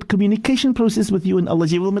 it's a communication process with you and Allah.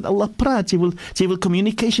 Jy wil met Allah praat, jy wil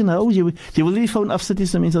communication hou, jy wil nie die phone afsit nie,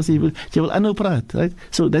 so mense sê, jy wil aanhou praat, right?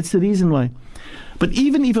 So that's the reason why. But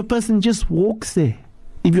even if a person just walks there,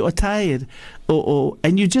 if you are tired,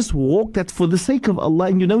 and you just walk that for the sake of Allah,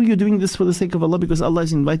 and you know you're doing this for the sake of Allah because Allah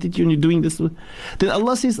has invited you and you're doing this, then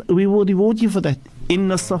Allah says, we will reward you for that.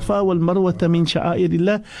 Inna safa wal marwata min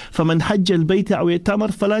sha'airillah faman hajja al-bayta aw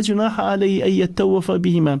yatamar fala junaha alayhi an yatawafa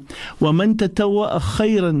bihima wa man tatawwa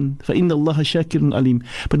khayran fa inna Allaha shakirun alim.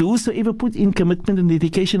 But whosoever put in commitment and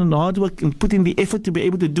dedication and hard work and put in the effort to be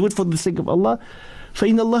able to do it for the sake of Allah,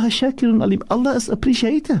 فَإِنَّ اللَّهَ شَاكِرٌ عَلِيمٌ. Allah is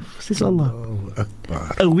appreciative, says Allah.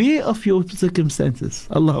 Aware of your circumstances.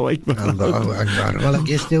 Allahu Akbar. Allahu Akbar. Well, I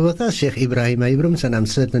guess there with us, Sheikh Ebrahim Abrahams, and I'm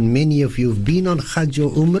certain many of you have been on Hajj or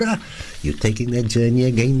Umrah. You're taking that journey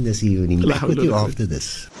again this evening. Back with you after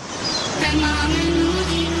this.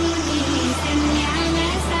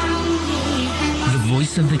 The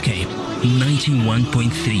Voice of the Cape,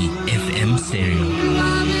 91.3 FM stereo.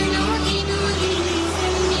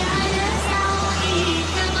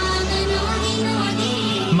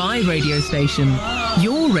 My radio station,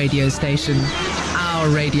 your radio station, our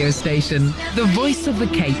radio station, the voice of the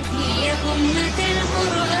Cape.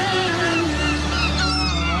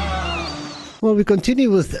 Well, we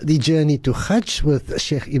continue with the journey to Hajj with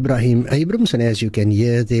Sheigh Ebrahim Abrahams, and as you can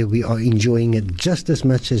hear there, we are enjoying it just as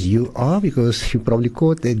much as you are, because you probably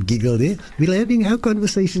caught that giggle there. We're having our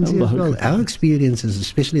conversations here as well, our experiences,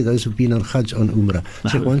 especially those who've been on Hajj, on Umrah.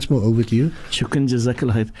 Sheikh, once more over to you. Shukran,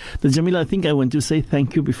 jazakallah khair. Jamila, I think I want to say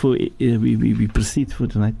thank you before we proceed for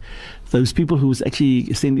tonight. Those people who was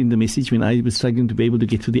actually sending the message when I was struggling to be able to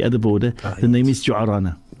get to the other border, the name is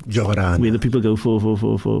Ju'arana. Where the people go for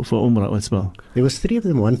Umrah as well. There was 3 of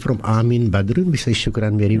them, one from Amin Badrun. We say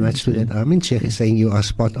shukran very much to that, Amin. Sheikh is saying you are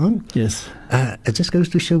spot on. Yes. It just goes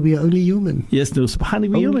to show we are only human. Yes, no, subhanallah,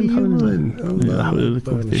 we are human.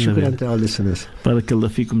 Shukran to our listeners. Barakallah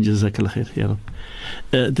feekum, jazakallah khair, ya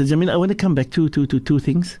Rab. Jamil, I want to come back to 2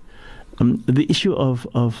 things. The issue of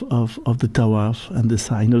the tawaf and the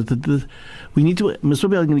sa'i. We need to. Most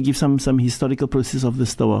probably, I'm going to give some historical process of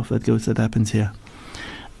this tawaf that happens here.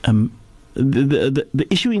 The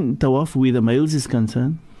issue in tawaf where the males is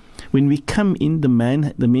concerned, when we come in, the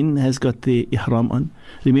men has got the ihram on.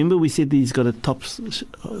 Remember, we said he's got a top cloth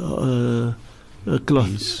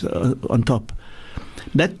on top.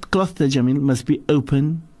 That cloth, Jamil, must be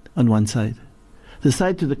open on one side. The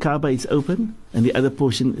side to the Kaaba is open, and the other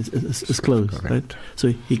portion is closed. Correct. Right?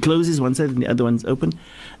 So he closes one side, and the other one's open,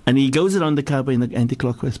 and he goes around the Kaaba in the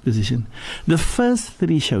anti-clockwise position. The first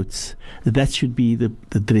 3 shouts, that should be the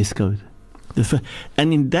dress code.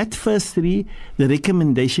 And in that first 3, the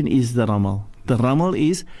recommendation is the ramal. The ramal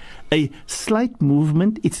is a slight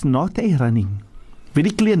movement. It's not a running.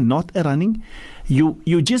 Very clear, not a running.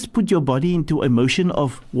 You just put your body into a motion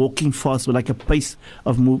of walking fast, or like a pace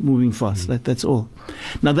of moving fast. That's all.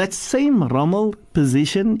 Now that same ramal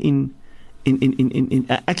position in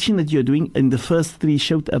action that you're doing in the first 3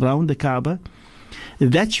 shout around the Kaaba,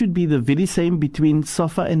 that should be the very same between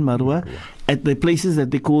Safa and Marwa at the places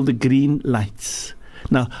that they call the green lights.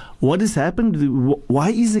 Now, what has happened? Why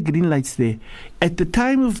is the green lights there? At the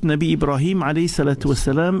time of Nabi Ibrahim alayhi salatu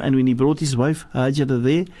wasalam, and when he brought his wife Hajra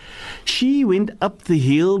there, she went up the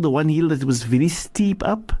hill, the one hill that was very steep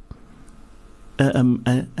up,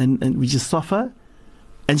 and which is Safa,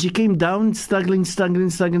 and she came down, struggling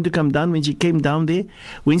to come down. When she came down there,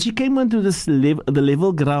 when she came onto this the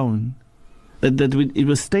level ground, that it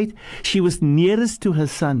was straight, she was nearest to her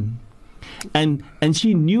son. And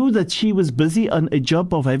she knew that she was busy on a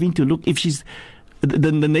job of having to look if she's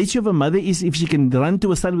the nature of a mother is if she can run to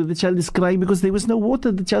her son when the child is crying, because there was no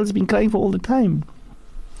water, the child's been crying for all the time,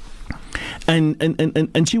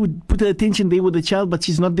 and she would put her attention there with the child, but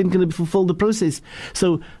she's not then going to fulfill the process.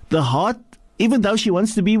 So the heart, even though she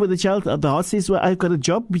wants to be with the child, the heart says, well, I've got a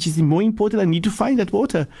job which is more important, I need to find that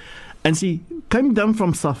water. And she came down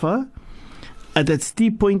from Safa at that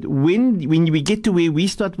steep point. When we get to where we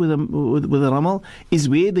start with a ramal, is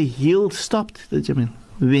where the hill stopped, Jamil.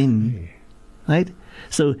 Then, right?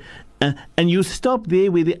 So, and you stop there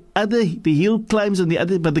where the hill climbs on the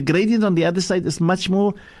other, but the gradient on the other side is much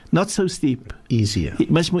more, not so steep. Easier.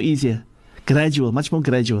 Much more easier. Gradual, much more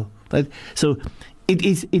gradual, right? So, it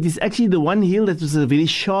is actually the one hill that was a very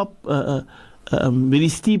sharp, very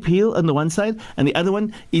steep hill on the one side, and the other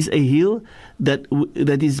one is a hill that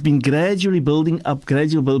has been gradually building up.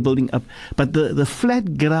 But the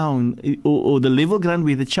flat ground or the level ground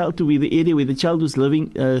where the area where the child was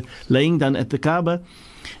laying down at the Kaaba,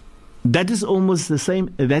 that is almost the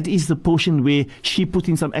same. That is the portion where she put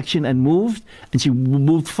in some action and moved, and she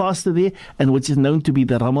moved faster there, and which is known to be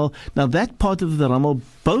the ramal. Now that part of the ramal,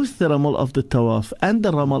 both the ramal of the tawaf and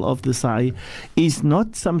the ramal of the sa'i, is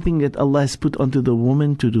not something that Allah has put onto the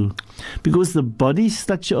woman to do, because the body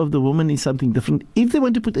structure of the woman is something different. If they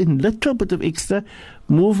want to put in a little bit of extra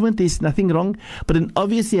movement, there's nothing wrong, but it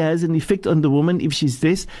obviously has an effect on the woman if she's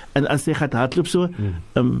dressed. And as they gaat hardloop so,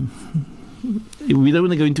 we don't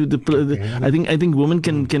want to go into I think women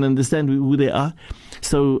can understand who they are.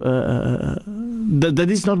 So that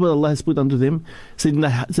is not what Allah has put onto them.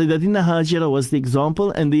 Sayyidatina Hajra was the example,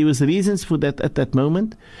 and there was reasons for that at that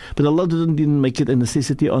moment, but Allah didn't make it a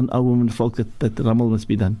necessity on our women folk that ramal must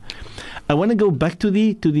be done. I want to go back to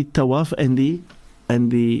the tawaf and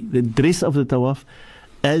the dress of the tawaf.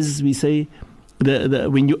 As we say,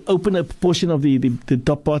 when you open a portion of the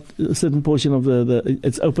top part, a certain portion of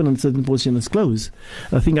it's open and a certain portion is closed.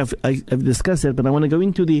 I think I've discussed that, but I want to go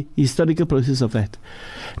into the historical process of that.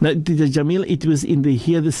 Now, the Jamil, it was in the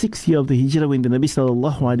 6th year of the Hijrah when the Nabi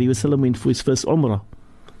sallallahu alaihi wasallam went for his first Umrah.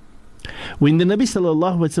 When the Nabi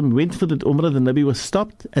sallallahu alaihi wasallam went for that Umrah, the Nabi was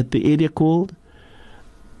stopped at the area called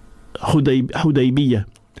Hudaybiyah.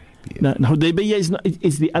 Now, Hudaybiyah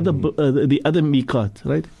is the other miqat,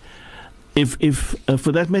 right? If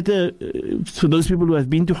for that matter, for those people who have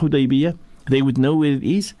been to Hudaybiyah, they would know where it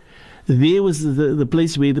is. There was the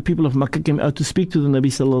place where the people of Makkah came out to speak to the Nabi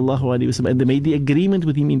sallallahu alaihi wasallam, and they made the agreement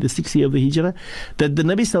with him in the 6th year of the Hijrah that the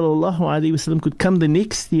Nabi sallallahu alaihi wasallam could come the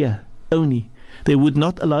next year only. They would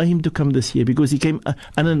not allow him to come this year because he came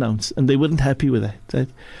unannounced, and they weren't happy with that. Right?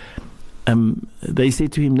 They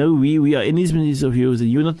said to him, "No, we are enemies of yours, and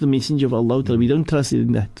you're not the messenger of Allah. We don't trust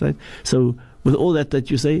in that." Right? So with all that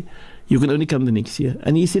you say, you can only come the next year.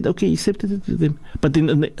 And he said, okay, he accepted it with them. But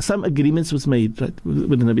then some agreements was made, right,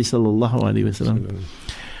 with the Nabi sallallahu alaihi wasallam.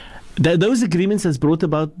 Those agreements has brought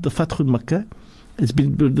about the Fath Makkah. It's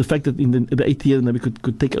been the fact that in the 8th year the Nabi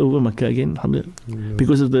could take over Makkah again,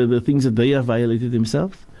 because of the things that they have violated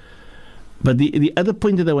themselves. But the other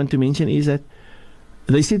point that I want to mention is that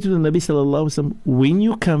they said to the Nabi sallallahu alaihi wasallam, when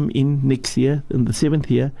you come in next year, in the 7th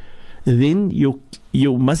year, then you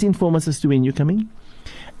must inform us as to when you're coming.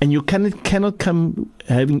 And you cannot come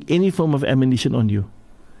having any form of ammunition on you.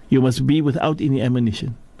 You must be without any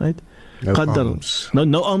ammunition, right? No arms.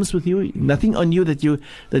 No arms with you. Nothing on you that you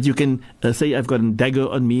can say, I've got a dagger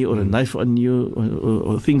on me or a knife on you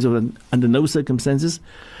or things under no circumstances.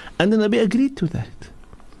 And the Nabi agreed to that.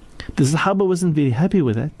 The Sahaba wasn't very happy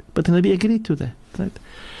with that, but the Nabi agreed to that, right?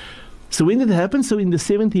 So when it happened, so in the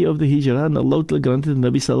 7th year of the Hijrah, and Allah granted the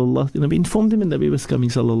Nabi informed him, and the Nabi was coming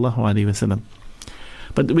sallallahu alaihi wasallam.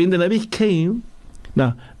 But when the Nabi came,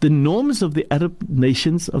 now the norms of the Arab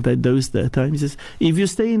nations of those times is, if you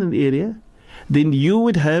stay in an area, then you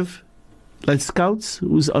would have like scouts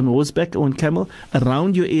who's on horseback or on camel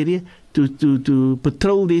around your area to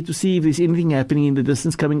patrol there to see if there's anything happening in the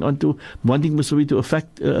distance coming onto wanting Muslim to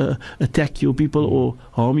attack your people or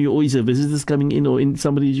harm you, or is a visitors coming in, or in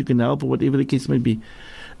somebody you can help, or whatever the case may be.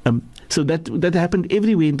 So that happened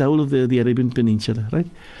everywhere in the whole of the Arabian Peninsula, right?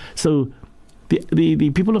 So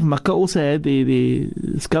the people of Makkah also had the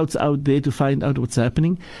scouts out there to find out what's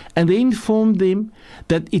happening, and they informed them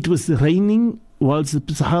that it was raining whilst the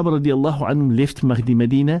Sahaba radiallahu anhum left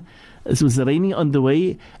Medina. It was raining on the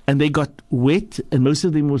way, and they got wet, and most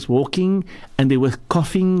of them was walking, and they were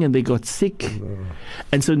coughing, and they got sick.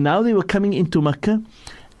 And so now they were coming into Makkah,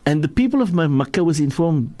 and the people of Makkah was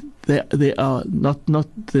informed they are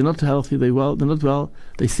they're not healthy, they're not well,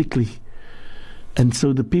 they're sickly. And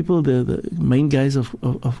so the people, the main guys of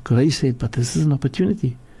Quraysh said, but this is an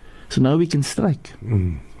opportunity. So now we can strike.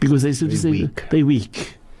 Because they said they're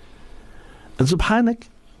weak. And subhanak.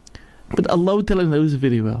 But Allah Ta'ala knows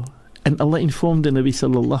very well. And Allah informed the Nabi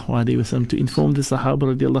sallallahu alayhi wa sallam to inform the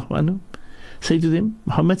Sahaba radiallahu anhu. Say to them,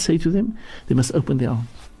 Muhammad, say to them, they must open their arms,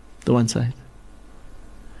 the one side.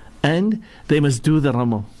 And they must do the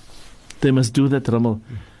ramal. They must do that ramal.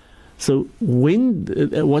 So when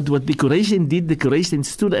what the Quraysh did, the Quraysh then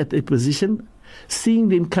stood at a position, seeing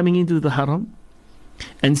them coming into the haram,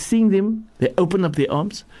 and seeing them, they open up their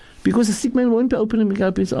arms, because a sick man won't be opening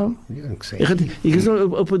up his arm. Yeah, exactly. He can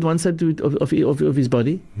only open one side of his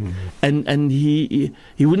body, and he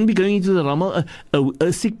wouldn't be going into the ramal.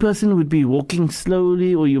 A sick person would be walking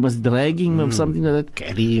slowly, or you must drag him or something like that.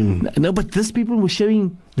 Carry him. No, but these people were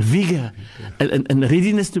showing vigor and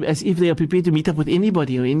readiness to, as if they are prepared to meet up with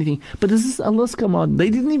anybody or anything. But this is Allah's command.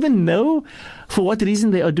 They didn't even know for what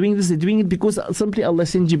reason they are doing this. They're doing it because simply Allah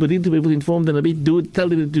sent Jibreel to be able to inform the Nabi, tell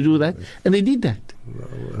them to do that, and they did that.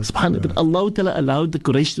 SubhanAllah. But Allah Ta'ala allowed the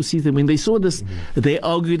Quraysh to see them. When they saw this, they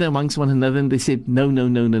argued amongst one another, and they said, no.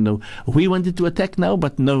 We wanted to attack now,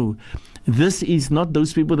 but no. This is not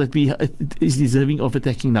those people that is deserving of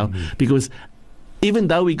attacking now. Because even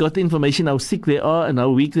though we got the information how sick they are and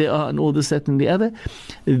how weak they are and all this, that and the other,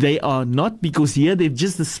 they are not, because here they've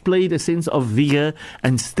just displayed a sense of vigor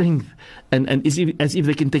and strength, and as if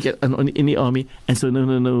they can take it on any army. And so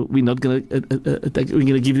no, we're not going to attack. We're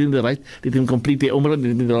going to give them the right, let them complete their umrah, and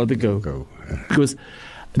then they're allowed to go. Because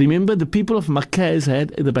remember, the people of Makkah has had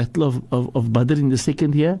the battle of Badr in the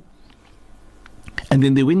 2nd year, and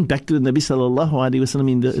then they went back to the Nabi sallallahu alaihi wasallam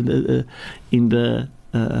in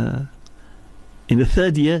the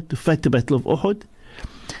 3rd year to fight the battle of Uhud,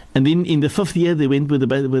 and then in the 5th year they went with the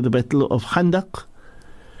battle of Khandaq,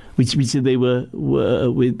 which they were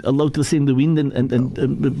with Allah to send the wind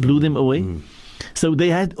and blew them away. So they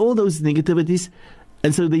had all those negativities,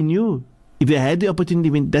 and so they knew if they had the opportunity,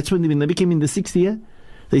 that's when the Nabi came in the 6th year,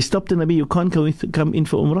 they stopped the Nabi, you can't come in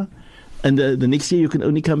for Umrah, and the next year you can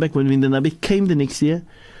only come back. When the Nabi came the next year,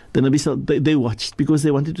 the Nabi said they watched because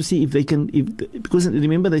they wanted to see if they can, because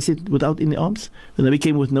remember they said without any arms, the Nabi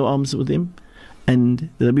came with no arms with him, and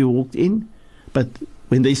the Nabi walked in, but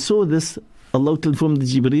when they saw this, Allah informed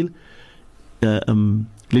Jibreel,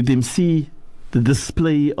 let them see the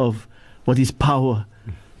display of what is power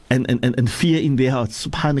and fear in their hearts.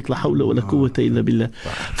 Subhanak la hawla wa la quwwata illa billah.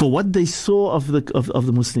 For what they saw of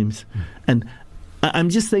the Muslims. And I'm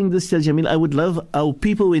just saying this, Jamil, I would love our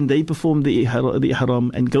people when they perform the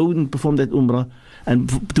ihram and go and perform that umrah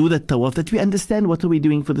and do that tawaf, that we understand what are we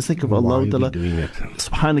doing for the sake of Allah Ta'ala.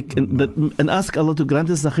 Subhanak, and ask Allah to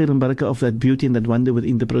grant us the khair and barakah of that beauty and that wonder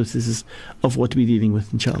within the processes of what we're dealing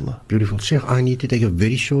with, inshallah. Beautiful. Sheikh, I need to take a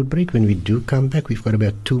very short break. When we do come back, we've got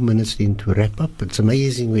about 2 minutes then to wrap up. It's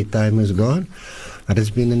amazing where time has gone. It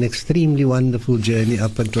has been an extremely wonderful journey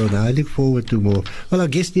up until now. I look forward to more. Well, our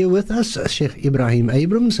guest here with us, Sheigh Ebrahim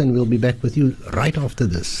Abrahams, and we'll be back with you right after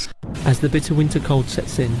this. As the bitter winter cold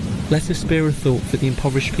sets in, let us spare a thought for the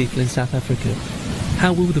impoverished people in South Africa.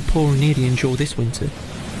 How will the poor and needy endure this winter?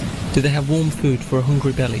 Do they have warm food for a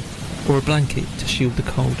hungry belly, or a blanket to shield the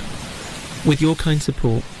cold? With your kind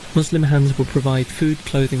support, Muslim Hands will provide food,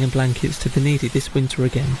 clothing and blankets to the needy this winter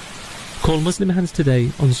again. Call Muslim Hands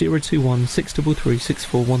today on 021 633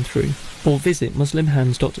 6413 or visit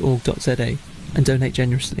muslimhands.org.za and donate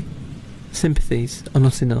generously. Sympathies are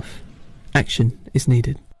not enough. Action is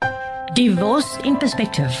needed. Divorce in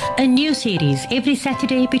Perspective, a new series every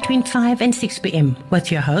Saturday between 5 and 6 p.m.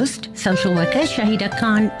 with your host, social worker Shahida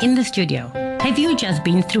Khan, in the studio. Have you just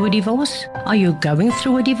been through a divorce? Are you going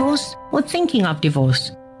through a divorce or thinking of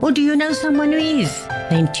divorce? Or do you know someone who is?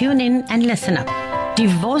 Then tune in and listen up.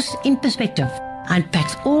 Divorce in Perspective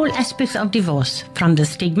unpacks all aspects of divorce, from the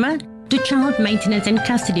stigma to child maintenance and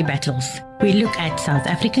custody battles. We look at South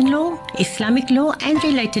African law, Islamic law and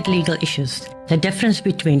related legal issues, the difference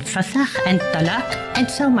between fasakh and talaq, and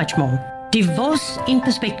so much more. Divorce in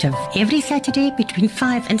Perspective, every Saturday between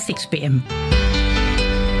 5 and 6 p.m.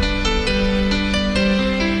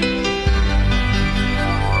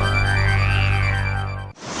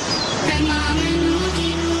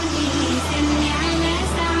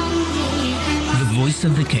 Voice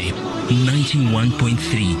of the Cape, 91.3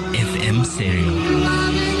 FM stereo.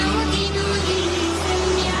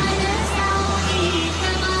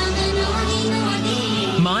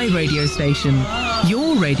 My radio station,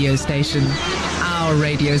 your radio station, our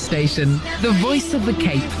radio station, the Voice of the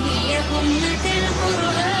Cape.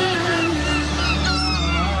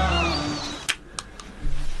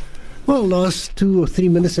 Well, last 2 or 3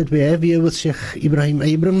 minutes that we have here with Sheikh Ebrahim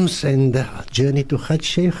Abrahams and Journey to Hajj,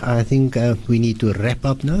 Sheikh, I think we need to wrap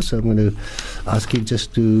up now. So I'm going to ask you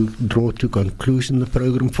just to draw to conclusion the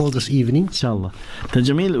program for this evening. Inshallah.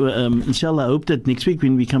 Jamil, inshallah, I hope that next week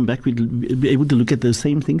when we come back, we'll be able to look at those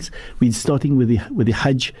same things. We're starting with the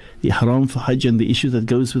Hajj, the Ihram for Hajj, and the issue that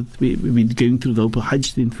goes with, we're going through the whole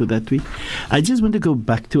Hajj thing for that week. I just want to go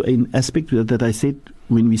back to an aspect that I said.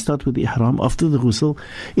 When we start with the ihram, after the ghusl,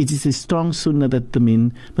 it is a strong sunnah that the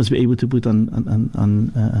men must be able to put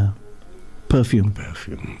on perfume.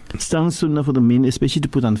 Strong sunnah for the men, especially to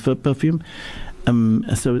put on perfume.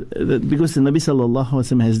 Because the Nabi sallallahu alaihi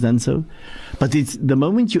wasallam has done so. But it's the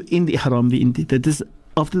moment you're in the ihram, that is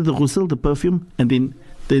after the ghusl, the perfume, and then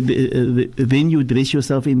then you dress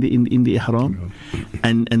yourself in the ihram,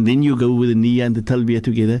 and then you go with the niyyah and the talbiyah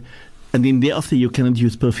together, and then thereafter you cannot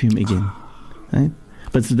use perfume again, right?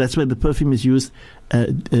 But so that's why the perfume is used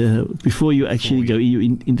before you actually go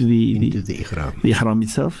into the ihram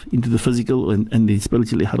itself, into the physical and the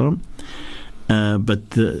spiritual ihram. But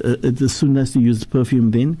the sunnah is to use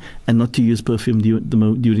perfume then, and not to use perfume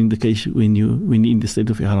during the case when you're in the state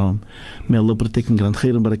of ihram. May Allah protect and grant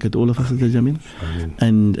khair and barakat all of us, Jamil.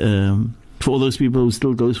 And for all those people who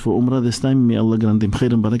still goes for Umrah this time, may Allah grant them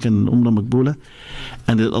khair and barakah and Umrah Maqboolah,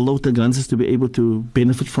 and that Allah grants us to be able to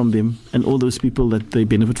benefit from them, and all those people that they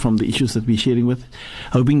benefit from the issues that we're sharing with,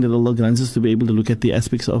 hoping that Allah grants us to be able to look at the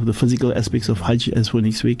aspects of the physical aspects of Hajj as for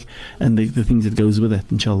next week, and the things that goes with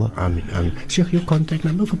that, inshallah. Ameen. Sheikh, your contact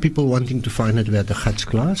number for people wanting to find out about the Hajj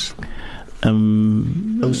class?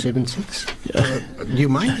 076. Do you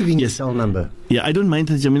mind giving your cell number? Yeah, I don't mind,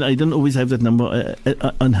 Jamil. I don't always have that number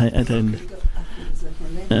at hand.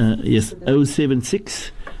 Yes,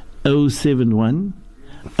 076 071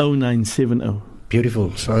 0970.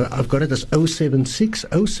 Beautiful. So I've got it as 076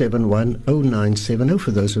 071 0970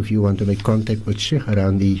 for those of you who want to make contact with Sheikh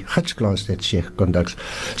around the Hajj class that Sheikh conducts.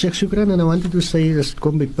 Sheikh, shukran, and I wanted to say, as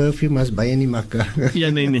kom by perfume, as by any makka. Ja,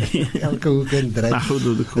 nee. Elke hoek en draai.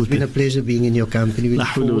 It's been a pleasure being in your company. We look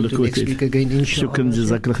forward to next week again, inshallah. Shukran,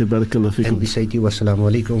 jazakallah, barakallah fikum. And we say to you,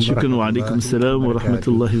 wassalamu alaikum. Shukran wa alaikum assalam wa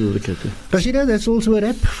rahmatullahi wa barakatuh. Rashida, that's also a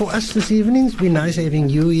wrap for us this evening. It's been nice having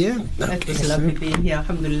you here. It was lovely being here.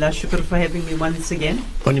 Alhamdulillah. Shukr for having me once again.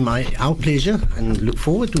 Only our pleasure, and look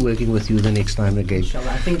forward to working with you the next time again. Inshallah.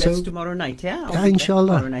 I think that's tomorrow night, yeah?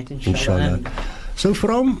 Inshallah. Tomorrow night, inshallah. So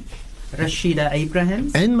from Rashida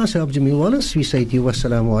Abrahams and myself, Jamil Wallace, we say to you,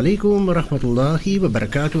 wassalamu alaikum wa rahmatullahi wa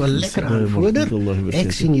barakatuh. A lekker aanvoerder.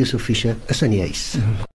 Ek sien Yusuf Fischer is aan die huis.